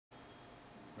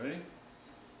Ready?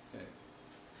 Okay.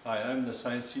 Hi, I'm the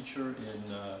science teacher in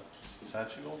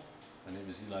Sachigo. My name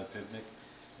is Eli Pivnick,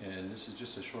 and this is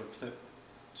just a short clip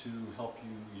to help you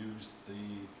use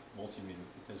the multimeter,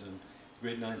 because in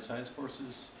grade 9 science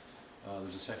courses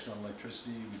there's a section on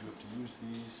electricity. We do have to use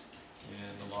these,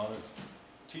 and a lot of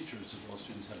teachers as well as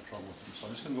students have trouble with them. So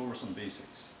I'm just going to go over some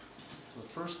basics. So the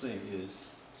first thing is,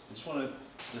 I just want to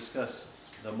discuss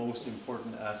the most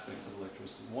important aspects of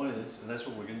electricity. One is, and that's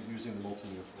what we're going to be using the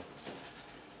multimeter for.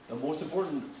 The most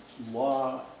important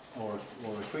law or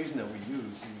equation that we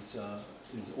use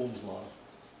is Ohm's law.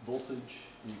 Voltage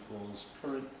equals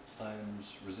current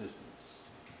times resistance.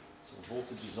 So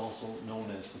voltage is also known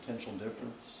as potential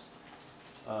difference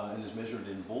and is measured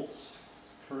in volts.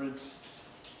 Current,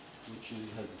 which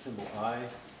has the symbol I,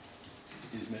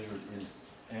 is measured in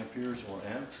amperes or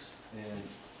amps, and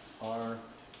R,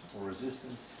 or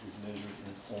resistance, is measured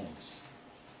in ohms.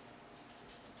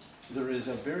 There is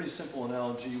a very simple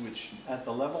analogy which at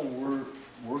the level we're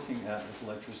working at with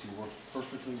electricity works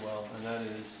perfectly well, and that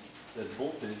is that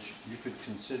voltage, you could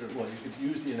consider, well, you could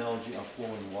use the analogy of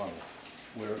flowing water,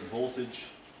 where voltage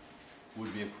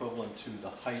would be equivalent to the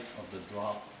height of the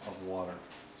drop of water.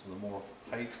 So the more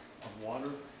height of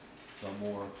water, the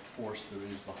more force there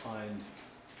is behind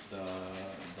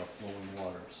the flowing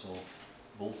water. So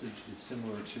voltage is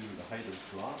similar to the height of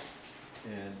drop,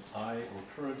 and I, or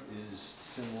current, is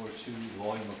similar to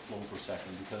volume of flow per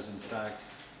second, because in fact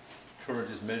current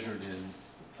is measured in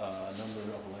a number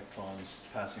of electrons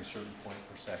passing a certain point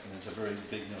per second. It's a very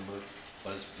big number,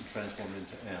 but it's transformed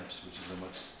into amps, which is a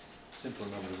much simpler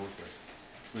number to work with.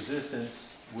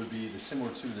 Resistance would be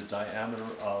similar to the diameter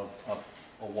of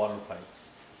a water pipe,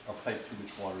 a pipe through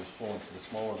which water is flowing. So the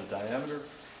smaller the diameter,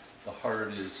 the harder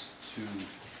it is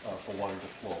for water to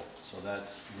flow. So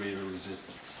that's greater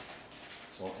resistance.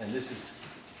 So, and this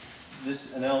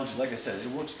analogy, like I said, it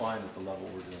works fine at the level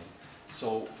we're doing.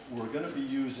 So we're going to be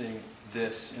using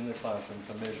this in the classroom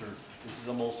to measure, this is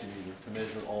a multimeter, to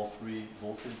measure all three: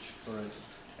 voltage, current,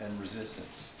 and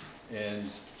resistance.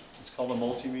 And it's called a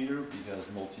multimeter because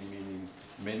multi meaning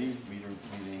many, meter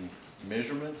meaning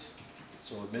measurement.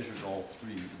 So it measures all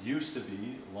three. It used to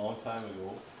be, a long time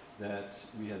ago, that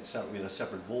we had a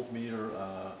separate voltmeter,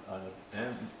 an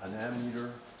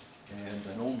ammeter, and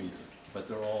an ohmmeter, but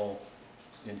they're all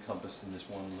encompassed in this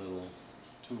one little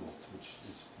tool, which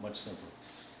is much simpler.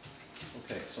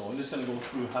 Okay, so I'm just going to go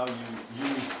through how you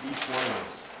use each one of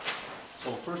those.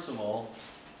 So first of all,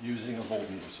 using a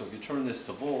voltmeter. So if you turn this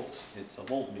to volts, it's a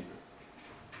voltmeter.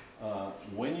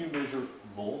 When you measure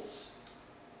volts,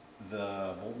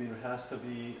 the voltmeter has to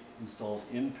be installed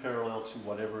in parallel to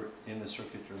whatever in the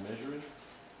circuit you're measuring.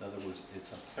 In other words,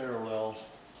 it's a parallel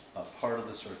part of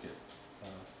the circuit.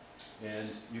 And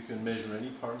you can measure any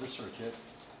part of the circuit.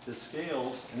 The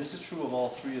scales, and this is true of all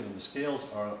three of them, the scales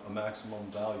are a maximum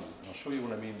value. And I'll show you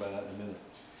what I mean by that in a minute.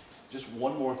 Just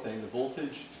one more thing, the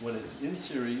voltage, when it's in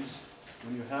series,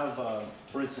 when you have,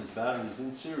 for instance, batteries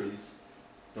in series,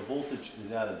 the voltage is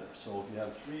additive. So if you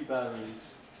have three batteries,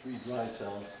 three dry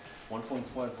cells,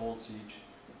 1.5 volts each,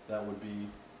 that would be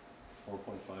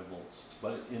 4.5 volts.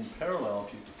 But in parallel,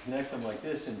 if you connect them like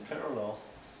this in parallel,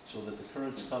 so that the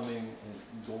current's coming and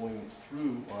going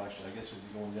through, or actually I guess it would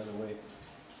be going the other way,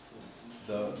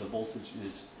 the voltage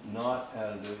is not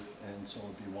additive, and so it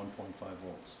would be 1.5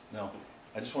 volts. Now,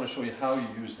 I just want to show you how you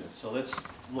use this. So let's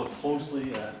look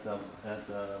closely at the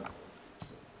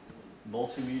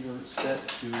multimeter set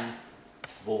to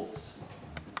volts.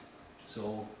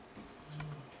 So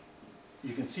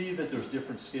you can see that there's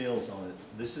different scales on it.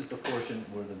 This is the portion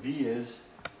where the V is,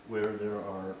 where there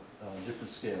are different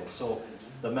scales. So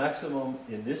the maximum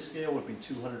in this scale would be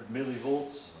 200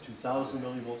 millivolts, 2000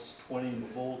 millivolts, 20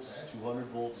 volts, 200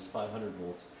 volts, 500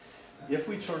 volts. If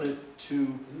we turn it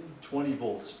to 20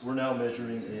 volts, we're now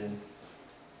measuring in,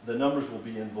 the numbers will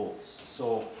be in volts.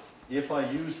 So if I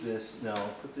use this, now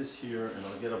I'll put this here and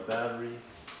I'll get a battery,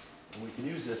 and we can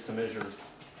use this to measure if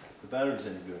the battery's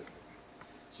any good.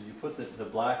 So you put the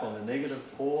black on the negative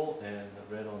pole and the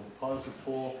red on the positive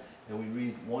pole, and we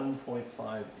read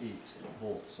 1.58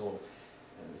 volts. So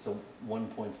it's a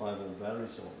 1.5 volt battery,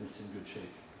 so it's in good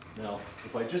shape. Now,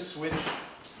 if I just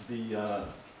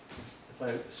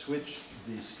switch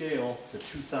the scale to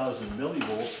 2000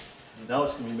 millivolts, now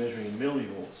it's going to be measuring in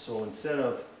millivolts. So instead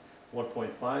of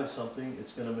 1.5 something,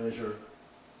 it's going to measure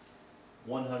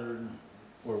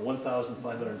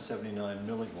 1,579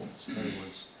 millivolts. In other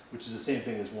words, which is the same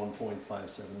thing as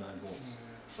 1.579 volts,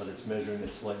 but it's measuring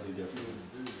it slightly differently.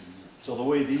 So the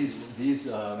way these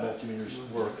multimeters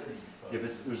work, if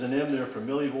there's an M there for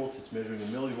millivolts, it's measuring in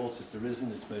millivolts. If there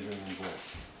isn't, it's measuring in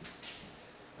volts.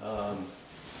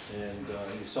 And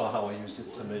you saw how I used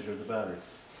it to measure the battery.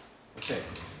 Okay,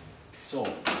 so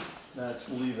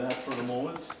we'll leave that for the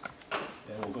moment,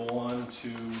 and we'll go on to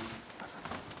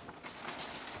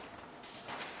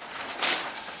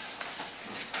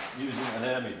using an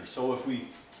ammeter. So if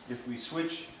we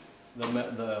switch the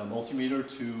multimeter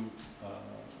to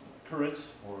current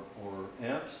or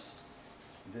amps,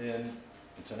 then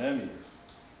it's an ammeter.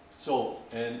 So,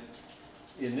 and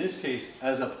in this case,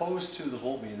 as opposed to the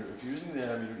voltmeter, if you're using the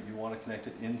ammeter, you want to connect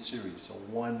it in series, so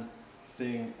one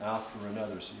thing after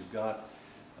another. So you've got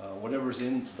whatever's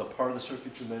in the part of the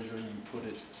circuit you're measuring, you put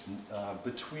it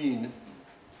between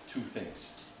two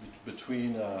things,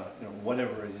 between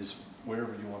whatever it is,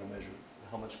 wherever you want to measure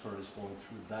how much current is flowing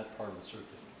through that part of the circuit.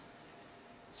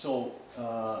 So,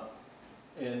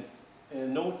 and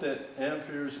note that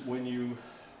amperes,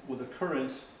 with a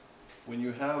current, when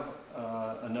you have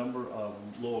a number of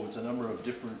loads, a number of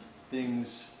different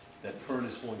things that current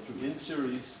is flowing through in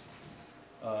series,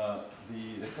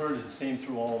 the current is the same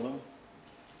through all of them,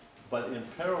 but in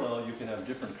parallel you can have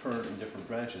different current in different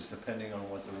branches depending on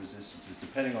what the resistance is,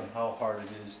 depending on how hard it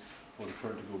is for the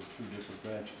current to go through different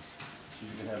branches. So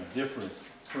you can have different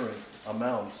current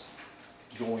amounts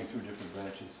going through different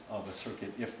branches of a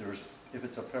circuit if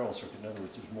it's a parallel circuit. In other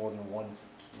words, there's more than one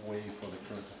way for the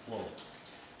current to flow.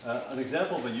 An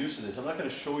example of a use of this, I'm not going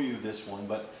to show you this one,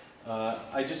 but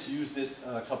I just used it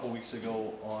a couple weeks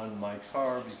ago on my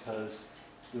car because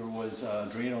there was a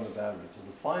drain on the battery. So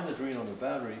to find the drain on the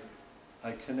battery,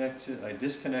 I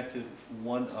disconnected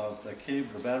one of the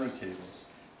battery cables,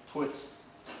 put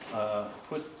the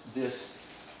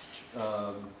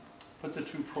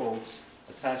two probes,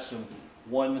 attached them,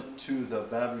 one to the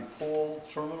battery pole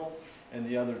terminal and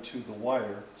the other to the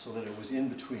wire, so that it was in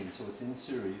between, so it's in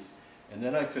series. And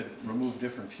then I could remove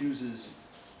different fuses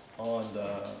in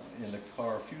the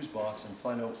car fuse box and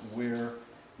find out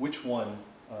which one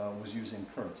was using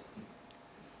current.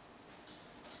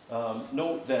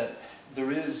 Note that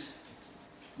this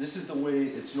is the way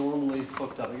it's normally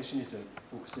hooked up. I guess you need to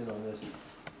focus in on this.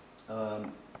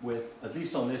 With, at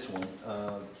least on this one,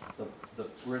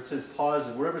 where it says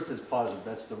positive, wherever it says positive,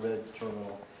 that's the red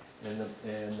terminal, and the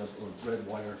red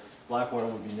wire, black wire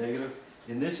would be negative.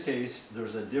 In this case,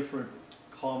 there's a different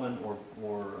common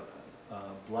or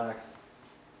black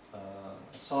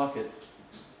socket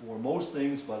for most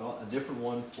things, but a different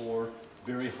one for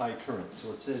very high current.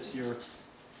 So it says here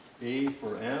A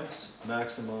for amps,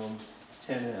 maximum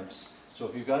 10 amps. So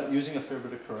if you've got it using a fair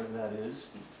bit of current, and that is,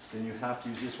 then you have to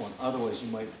use this one. Otherwise, you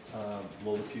might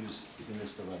blow the fuse in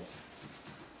this device.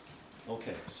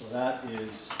 Okay, so that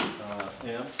is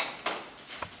amps.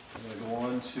 I'm going to go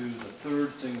on to the third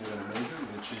thing we're going to measure,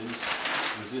 which is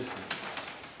resistance.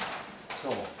 So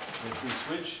if we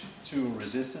switch to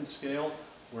resistance scale,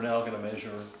 we're now going to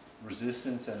measure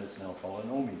resistance, and it's now called an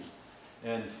ohmmeter.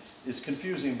 And it's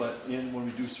confusing, but when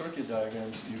we do circuit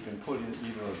diagrams, you can put in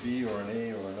either a V or an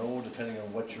A or an O, depending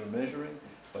on what you're measuring,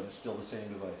 but it's still the same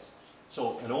device.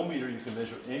 So an ohmmeter, you can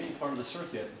measure any part of the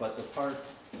circuit, but the part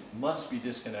must be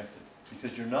disconnected,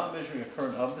 because you're not measuring a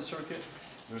current of the circuit.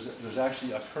 There's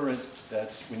actually a current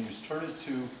that's, when you turn it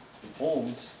to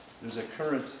ohms, there's a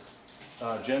current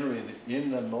generated in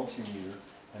the multimeter,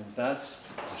 and that's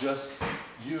just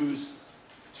used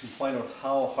to find out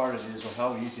how hard it is or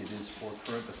how easy it is for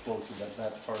current to flow through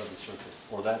that part of the circuit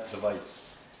or that device.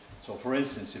 So for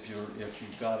instance, if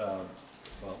you've got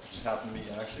well, it just happened to me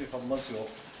actually a couple months ago,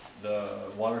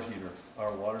 our water heater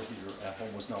at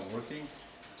home was not working,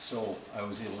 so I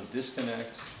was able to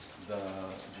disconnect the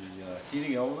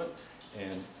heating element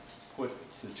and put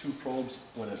the two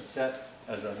probes. When it's set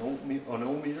as an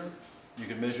ohmmeter, you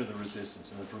can measure the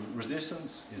resistance, and if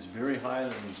resistance is very high,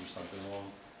 that means there's something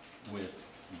wrong with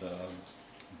the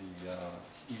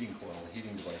heating coil, the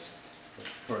heating device. The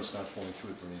current's not flowing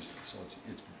through it very easily, so it's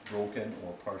broken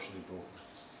or partially broken.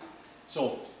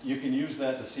 So you can use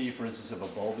that to see, for instance, if a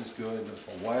bulb is good, if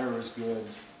a wire is good,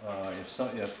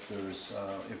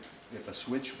 if a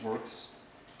switch works,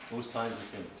 those kinds of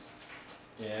things.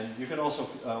 And you can also,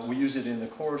 we use it in the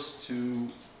course to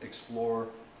explore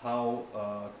how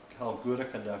good a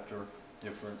conductor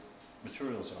different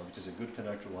materials are, because a good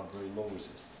conductor will have very low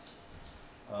resistance.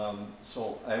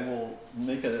 So I will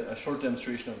make a short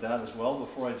demonstration of that as well.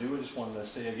 Before I do, I just wanted to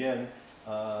say again,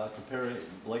 compare it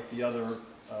like the other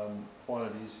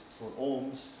quantities for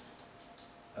ohms,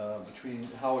 between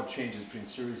how it changes between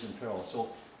series and parallel. So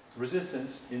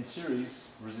resistance, in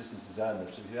series, resistance is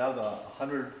additive. So if you have a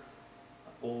 100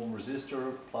 ohm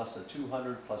resistor plus a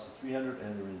 200 plus a 300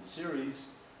 and they're in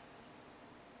series,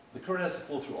 the current has to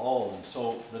flow through all of them.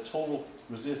 So the total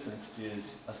resistance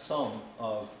is a sum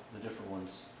of the different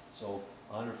ones. So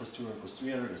 100 plus 200 plus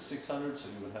 300 is 600, so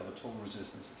you would have a total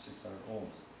resistance of 600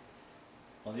 ohms.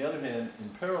 On the other hand, in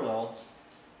parallel,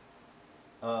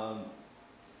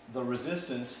 the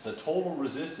resistance, the total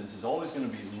resistance is always going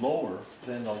to be lower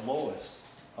than the lowest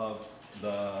of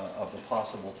the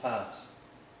possible paths,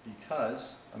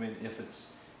 because, I mean, if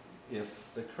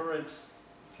the current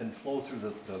can flow through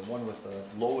the one with the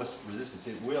lowest resistance,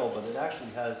 it will, but it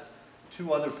actually has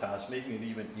two other paths, making it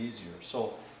even easier.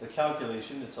 So the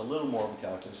calculation, it's a little more of a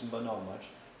calculation, but not much.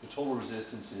 The total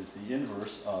resistance is the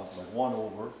inverse of, like, 1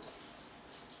 over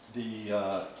the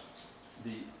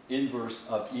inverse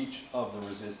of each of the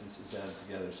resistances added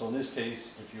together. So in this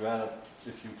case, if you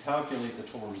calculate the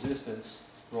total resistance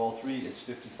for all three, it's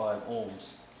 55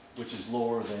 ohms, which is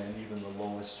lower than even the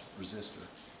lowest resistor.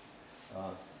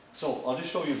 So I'll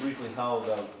just show you briefly how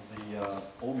the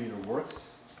ohm meter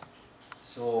works.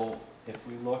 So if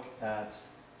we look at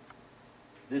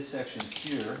this section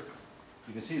here,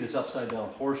 you can see this upside down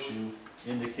horseshoe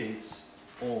indicates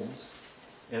ohms.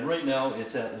 And right now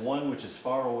it's at 1, which is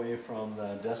far away from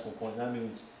the decimal point. That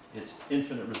means it's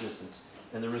infinite resistance.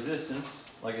 And the resistance,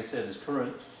 like I said, is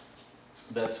current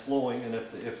that's flowing. And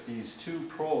if these two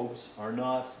probes are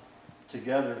not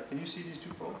together, can you see these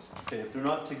two probes? Okay, if they're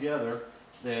not together,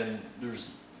 then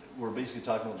we're basically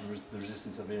talking about the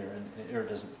resistance of air, and air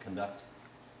doesn't conduct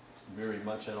very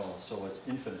much at all, so it's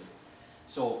infinite.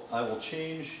 So I will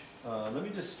change, let me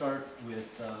just start with,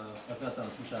 I've got that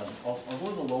on 2000. I'll go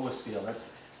to the lowest scale, that's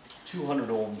 200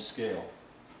 ohm scale.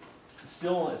 It's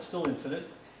still infinite.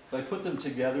 If I put them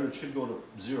together, it should go to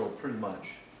 0 pretty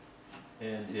much.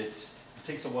 And it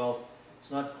takes a while.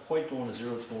 It's not quite going to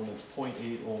 0, it's going to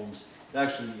 0.8 ohms. It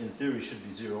actually, in theory, should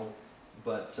be 0,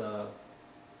 but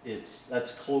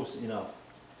that's close enough.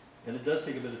 And it does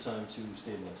take a bit of time to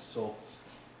stabilize. So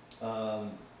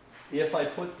if I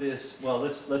put this, well,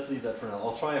 let's leave that for now.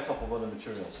 I'll try a couple of other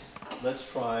materials. Let's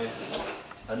try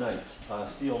a knife, a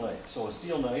steel knife. So a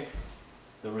steel knife,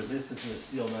 the resistance in a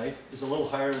steel knife is a little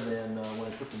higher than when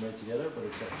I put them right together, but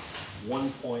it's at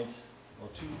 1.3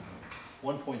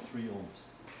 ohms.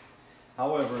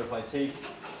 However, if I take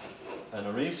an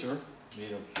eraser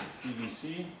made of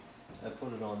PVC, I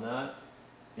put it on that,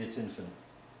 it's infinite.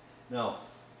 Now,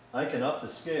 I can up the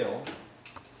scale,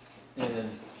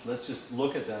 and let's just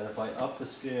look at that. If I up the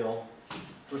scale,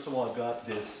 first of all, I've got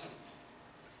this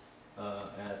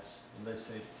at, let's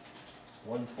say,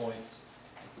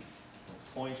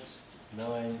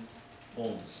 1.9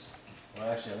 ohms. Well,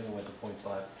 actually, I think I went to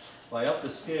 0.5. If I up the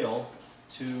scale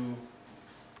to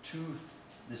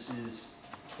this is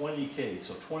 20K,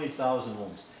 so 20,000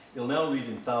 ohms. It'll now read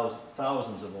in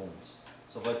thousands of ohms.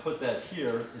 So if I put that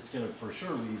here, it's going to for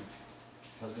sure read,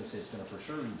 I was going to say it's going to for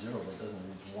sure read 0, but it doesn't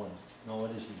read 1. No,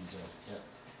 it is reading 0. Yeah. It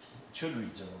should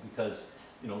read 0 because,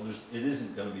 you know, it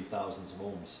isn't going to be thousands of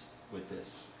ohms with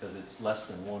this because it's less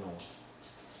than 1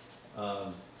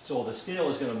 ohm. So the scale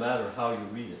is going to matter how you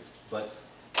read it. But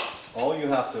all you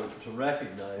have to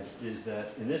recognize is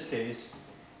that in this case,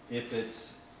 if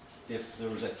there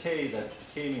was a K, that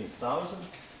K means 1,000,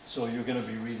 so you're going to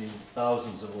be reading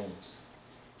thousands of ohms.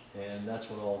 And that's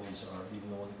what all these are, even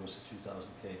the one that goes to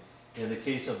 2,000K. In the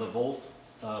case of the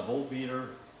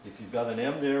voltmeter, if you've got an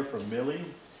M there for milli,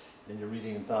 then you're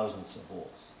reading in thousands of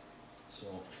volts. So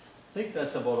I think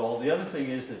that's about all. The other thing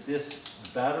is that this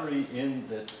battery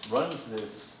that runs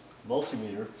this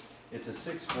multimeter, it's a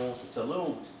 6 volt, it's a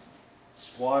little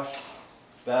squash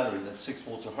battery that's 6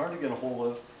 volts are hard to get a hold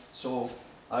of. So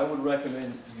I would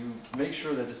recommend you make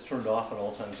sure that it's turned off at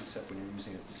all times except when you're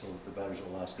using it so that the batteries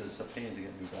will last, because it's a pain to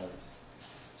get new batteries.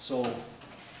 So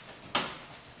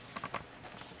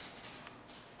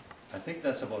I think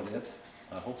that's about it.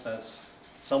 I hope that's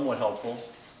somewhat helpful,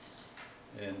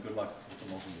 and good luck with the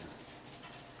multimeter.